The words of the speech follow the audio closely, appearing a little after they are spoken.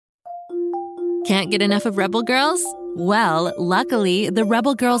Can't get enough of Rebel Girls? Well, luckily, the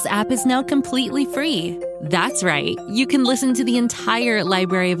Rebel Girls app is now completely free. That's right, you can listen to the entire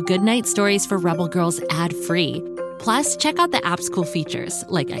library of goodnight stories for Rebel Girls ad-free. Plus, check out the app's cool features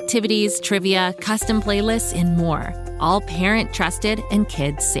like activities, trivia, custom playlists, and more. All parent-trusted and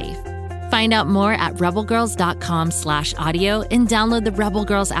kids-safe. Find out more at rebelgirls.com/audio and download the Rebel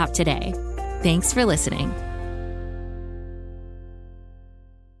Girls app today. Thanks for listening.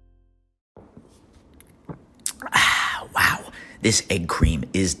 Wow, this egg cream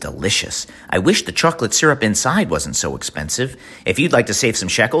is delicious. I wish the chocolate syrup inside wasn't so expensive. If you'd like to save some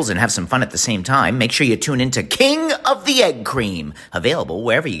shekels and have some fun at the same time, make sure you tune into King of the Egg Cream, available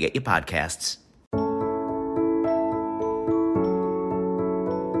wherever you get your podcasts.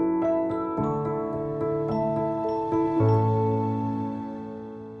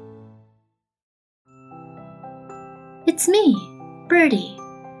 It's me, Birdie,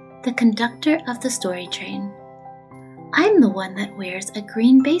 the conductor of the story train. I'm the one that wears a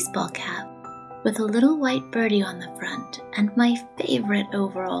green baseball cap with a little white birdie on the front and my favorite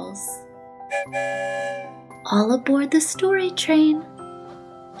overalls. All aboard the story train.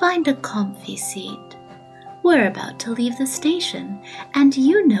 Find a comfy seat. We're about to leave the station, and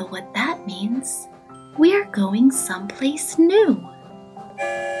you know what that means. We're going someplace new.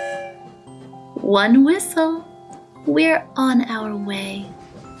 One whistle. We're on our way.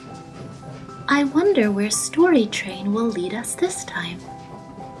 I wonder where Story Train will lead us this time.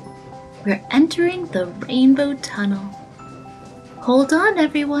 We're entering the Rainbow Tunnel. Hold on,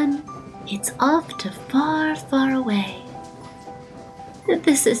 everyone. It's off to far, far away.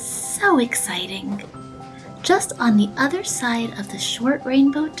 This is so exciting. Just on the other side of the short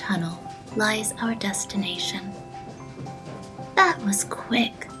Rainbow Tunnel lies our destination. That was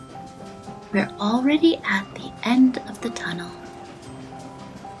quick. We're already at the end of the tunnel.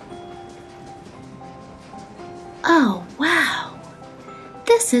 Oh, wow!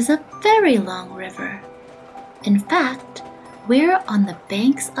 This is a very long river. In fact, we're on the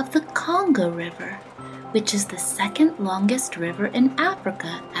banks of the Congo River, which is the second longest river in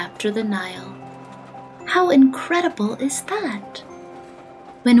Africa after the Nile. How incredible is that?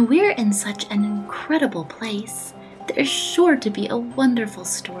 When we're in such an incredible place, there's sure to be a wonderful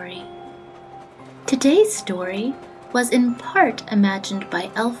story. Today's story was in part imagined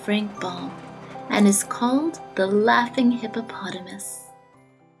by L. Frank Baum and is called The Laughing Hippopotamus.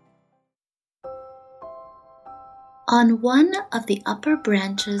 On one of the upper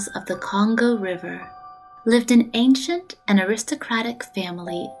branches of the Congo River lived an ancient and aristocratic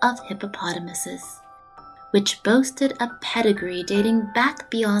family of hippopotamuses, which boasted a pedigree dating back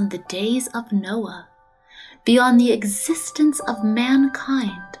beyond the days of Noah, beyond the existence of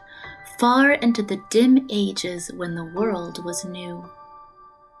mankind, far into the dim ages when the world was new.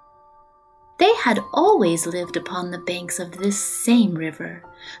 They had always lived upon the banks of this same river,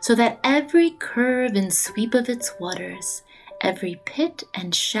 so that every curve and sweep of its waters, every pit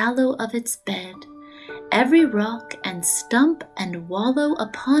and shallow of its bed, every rock and stump and wallow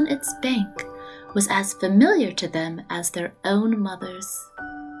upon its bank was as familiar to them as their own mothers.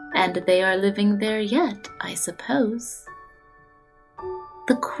 And they are living there yet, I suppose.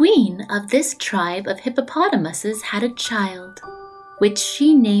 The queen of this tribe of hippopotamuses had a child, which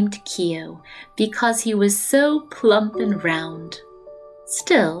she named Kio because he was so plump and round.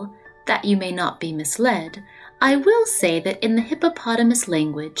 Still, that you may not be misled, I will say that in the hippopotamus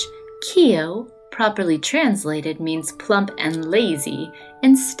language, Kio, properly translated, means plump and lazy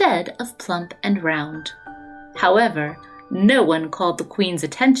instead of plump and round. However, no one called the queen's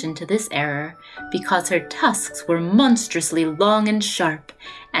attention to this error because her tusks were monstrously long and sharp,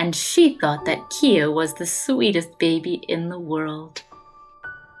 and she thought that Kio was the sweetest baby in the world.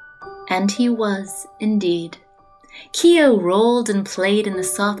 And he was, indeed. Kio rolled and played in the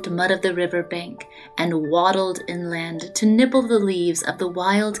soft mud of the riverbank and waddled inland to nibble the leaves of the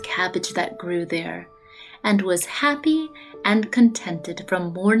wild cabbage that grew there, and was happy and contented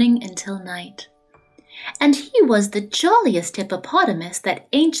from morning until night. And he was the jolliest hippopotamus that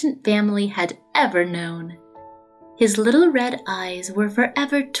ancient family had ever known. His little red eyes were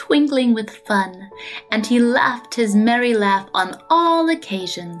forever twinkling with fun, and he laughed his merry laugh on all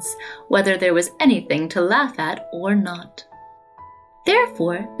occasions, whether there was anything to laugh at or not.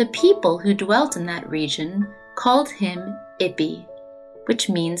 Therefore, the people who dwelt in that region called him Ippi, which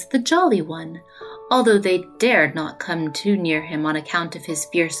means the jolly one, although they dared not come too near him on account of his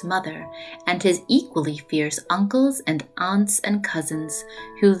fierce mother and his equally fierce uncles and aunts and cousins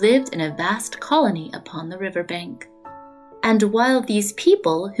who lived in a vast colony upon the riverbank. And while these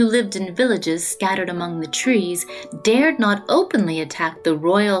people, who lived in villages scattered among the trees, dared not openly attack the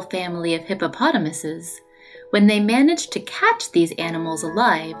royal family of hippopotamuses, when they managed to catch these animals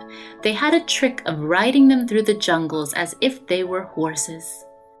alive, they had a trick of riding them through the jungles as if they were horses.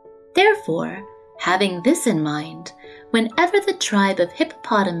 Therefore, having this in mind, whenever the tribe of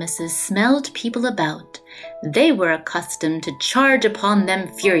hippopotamuses smelled people about, they were accustomed to charge upon them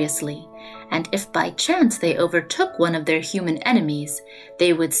furiously, and if by chance they overtook one of their human enemies,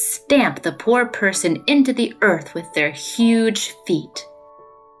 they would stamp the poor person into the earth with their huge feet.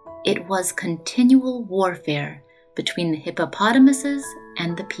 It was continual warfare between the hippopotamuses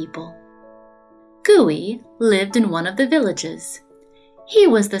and the people. Gooey lived in one of the villages. He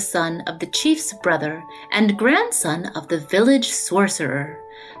was the son of the chief's brother and grandson of the village sorcerer,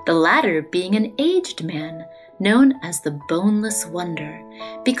 the latter being an aged man known as the Boneless Wonder,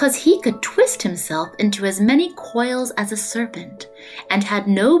 because he could twist himself into as many coils as a serpent, and had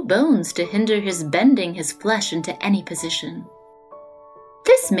no bones to hinder his bending his flesh into any position.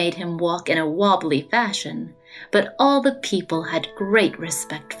 This made him walk in a wobbly fashion, but all the people had great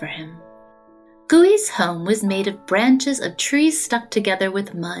respect for him. Gooey's home was made of branches of trees stuck together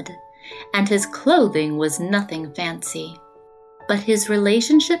with mud, and his clothing was nothing fancy. But his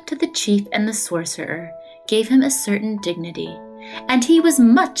relationship to the chief and the sorcerer gave him a certain dignity, and he was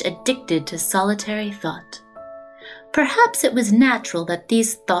much addicted to solitary thought. Perhaps it was natural that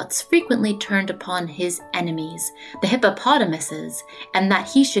these thoughts frequently turned upon his enemies, the hippopotamuses, and that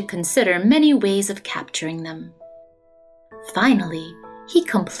he should consider many ways of capturing them. Finally, he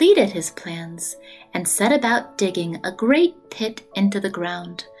completed his plans and set about digging a great pit into the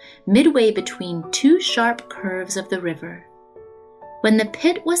ground, midway between two sharp curves of the river. When the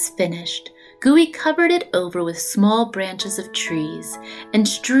pit was finished, Gooey covered it over with small branches of trees and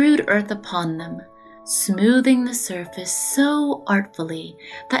strewed earth upon them, smoothing the surface so artfully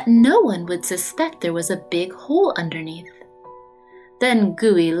that no one would suspect there was a big hole underneath. Then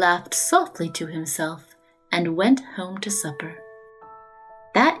Gooey laughed softly to himself and went home to supper.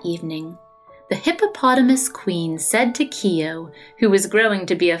 That evening, the hippopotamus queen said to Keo, who was growing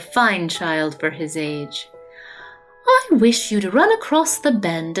to be a fine child for his age, "I wish you to run across the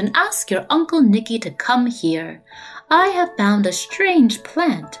bend and ask your Uncle Nicky to come here. I have found a strange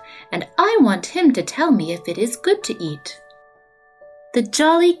plant, and I want him to tell me if it is good to eat." The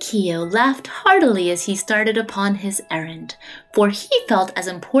jolly Keo laughed heartily as he started upon his errand, for he felt as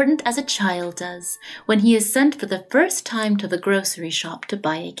important as a child does when he is sent for the first time to the grocery shop to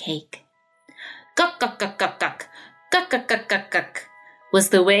buy a cake. "Guk, guk, guk, guk, guk, guk, guk, guk, guk, guk," was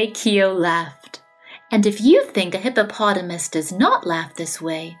the way Keo laughed. And if you think a hippopotamus does not laugh this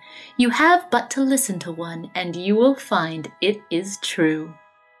way, you have but to listen to one, and you will find it is true.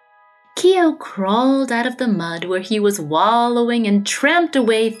 Keo crawled out of the mud where he was wallowing and tramped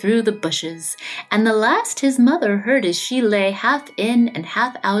away through the bushes, and the last his mother heard as she lay half in and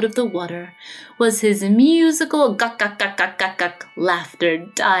half out of the water was his musical guk-guk-guk-guk-guk laughter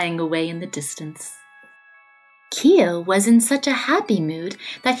dying away in the distance. Keo was in such a happy mood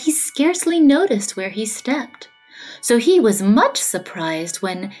that he scarcely noticed where he stepped, so he was much surprised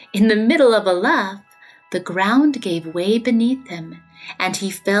when, in the middle of a laugh, the ground gave way beneath him, and he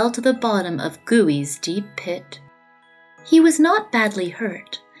fell to the bottom of Gooey's deep pit. He was not badly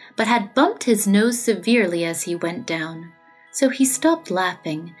hurt, but had bumped his nose severely as he went down, so he stopped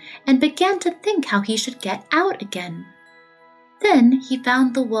laughing and began to think how he should get out again. Then he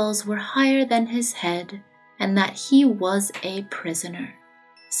found the walls were higher than his head, and that he was a prisoner.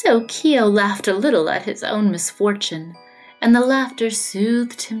 So Keo laughed a little at his own misfortune, and the laughter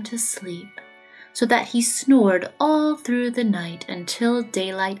soothed him to sleep, so that he snored all through the night until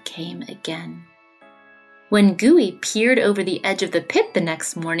daylight came again. When Gooey peered over the edge of the pit the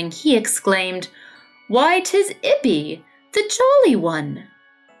next morning, he exclaimed, "Why, 'tis Ippy, the jolly one!"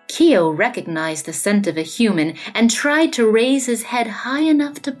 Keo recognized the scent of a human and tried to raise his head high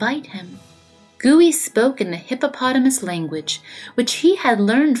enough to bite him. Gooey spoke in the hippopotamus language, which he had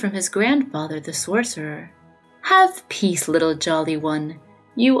learned from his grandfather, the sorcerer. "Have peace, little jolly one.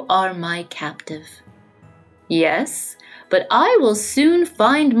 You are my captive." "Yes, but I will soon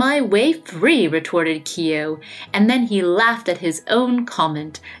find my way free," retorted Keo, and then he laughed at his own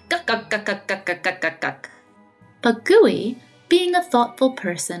comment. "Guk, guk, guk, guk, guk, guk, guk, guk, guk." But Gooey, being a thoughtful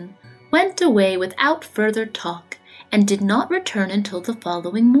person, went away without further talk and did not return until the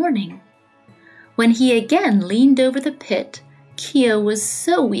following morning. When he again leaned over the pit, Keo was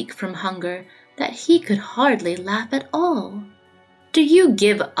so weak from hunger that he could hardly laugh at all. "Do you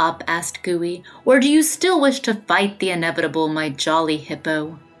give up?" asked Gooey, "or do you still wish to fight the inevitable, my jolly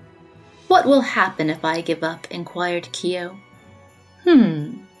hippo?" What will happen if I give up? Inquired Keo.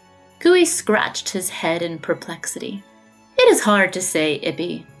 Gooey scratched his head in perplexity. It is hard to say,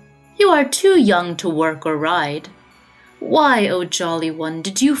 Ippy. You are too young to work or ride. Why, oh jolly one,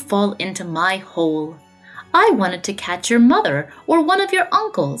 did you fall into my hole? I wanted to catch your mother or one of your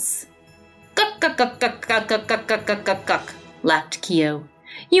uncles. Guck, guck, guck, guck, guck, guck, guck, guck, guck, guck, guck, laughed Keo.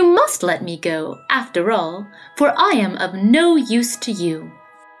 You must let me go, after all, for I am of no use to you.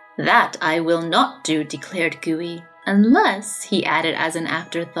 That I will not do, declared Gooey, unless, he added as an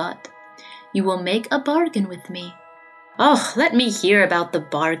afterthought, you will make a bargain with me. Oh, let me hear about the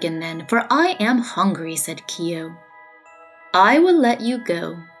bargain then, for I am hungry, said Keo. I will let you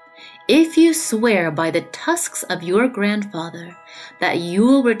go, if you swear by the tusks of your grandfather that you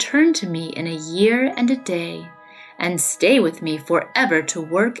will return to me in a year and a day, and stay with me forever to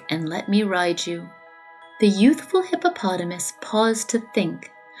work and let me ride you. The youthful hippopotamus paused to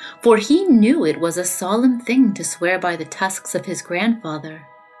think, for he knew it was a solemn thing to swear by the tusks of his grandfather.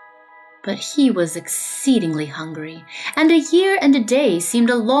 But he was exceedingly hungry, and a year and a day seemed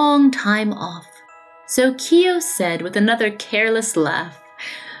a long time off. So Keo said with another careless laugh,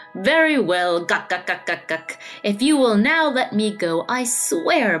 Very well, guck, guck, guck, guck, guck. If you will now let me go, I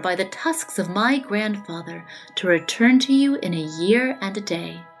swear by the tusks of my grandfather to return to you in a year and a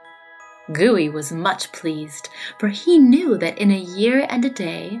day. Gooey was much pleased, for he knew that in a year and a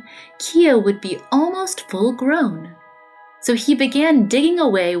day, Keo would be almost full grown. So he began digging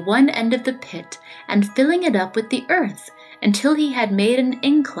away one end of the pit and filling it up with the earth until he had made an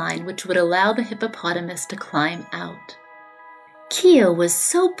incline which would allow the hippopotamus to climb out. Keo was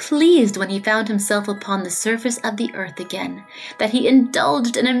so pleased when he found himself upon the surface of the earth again that he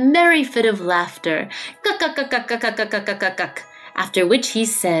indulged in a merry fit of laughter, guck, guck, guck, guck, guck, guck, guck, guck, guck, guck, after which he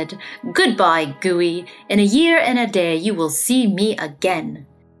said, Goodbye, Gooey. In a year and a day you will see me again.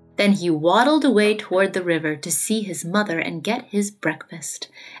 Then he waddled away toward the river to see his mother and get his breakfast,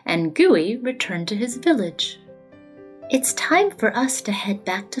 and Gooey returned to his village. It's time for us to head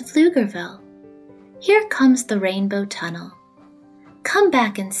back to Pflugerville. Here comes the Rainbow Tunnel. Come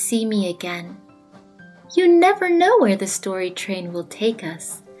back and see me again. You never know where the story train will take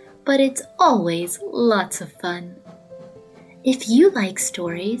us, but it's always lots of fun. If you like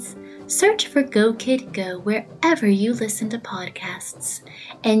stories, search for Go Kid Go wherever you listen to podcasts,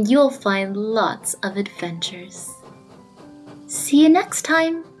 and you'll find lots of adventures. See you next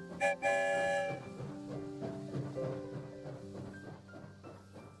time!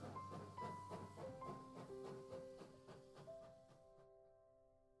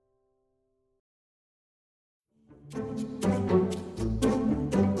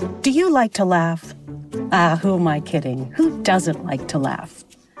 Do you like to laugh? Who am I kidding? Who doesn't like to laugh?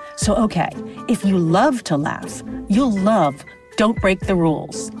 So, okay, if you love to laugh, you'll love Don't Break the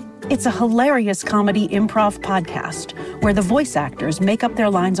Rules. It's a hilarious comedy improv podcast where the voice actors make up their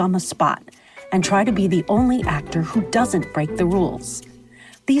lines on the spot and try to be the only actor who doesn't break the rules.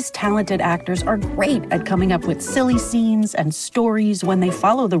 These talented actors are great at coming up with silly scenes and stories when they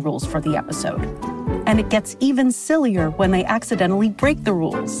follow the rules for the episode. And it gets even sillier when they accidentally break the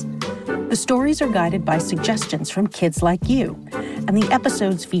rules. The stories are guided by suggestions from kids like you, and the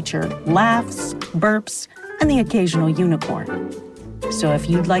episodes feature laughs, burps, and the occasional unicorn. So if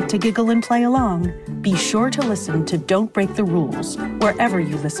you'd like to giggle and play along, be sure to listen to Don't Break the Rules wherever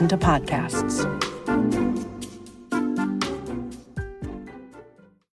you listen to podcasts.